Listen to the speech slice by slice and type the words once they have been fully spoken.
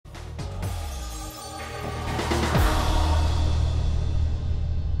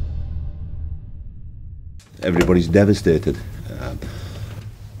everybody's devastated.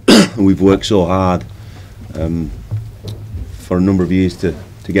 We've worked so hard for a number of years to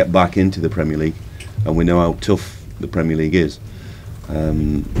get back into the Premier League, and we know how tough the Premier League is.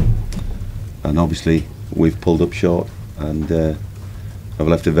 And obviously we've pulled up short, and I've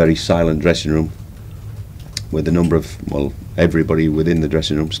left a very silent dressing room with a number of, well, everybody within the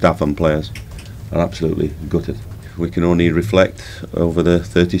dressing room, staff and players, are absolutely gutted. We can only reflect over the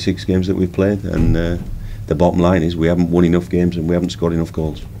 36 games that we've played, and the bottom line is we haven't won enough games and we haven't scored enough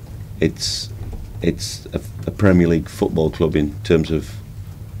goals. It's a Premier League football club in terms of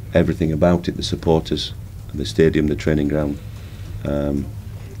everything about it: the supporters, the stadium, the training ground, the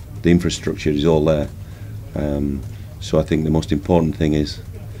infrastructure is all there. So I think the most important thing is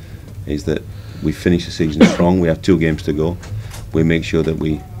that we finish the season strong. We have 2 games to go. We make sure that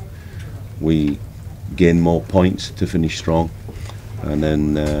we gain more points to finish strong, and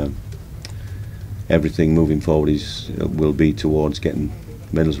then everything moving forward will be towards getting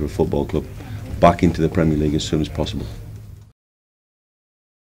Middlesbrough Football Club back into the Premier League as soon as possible.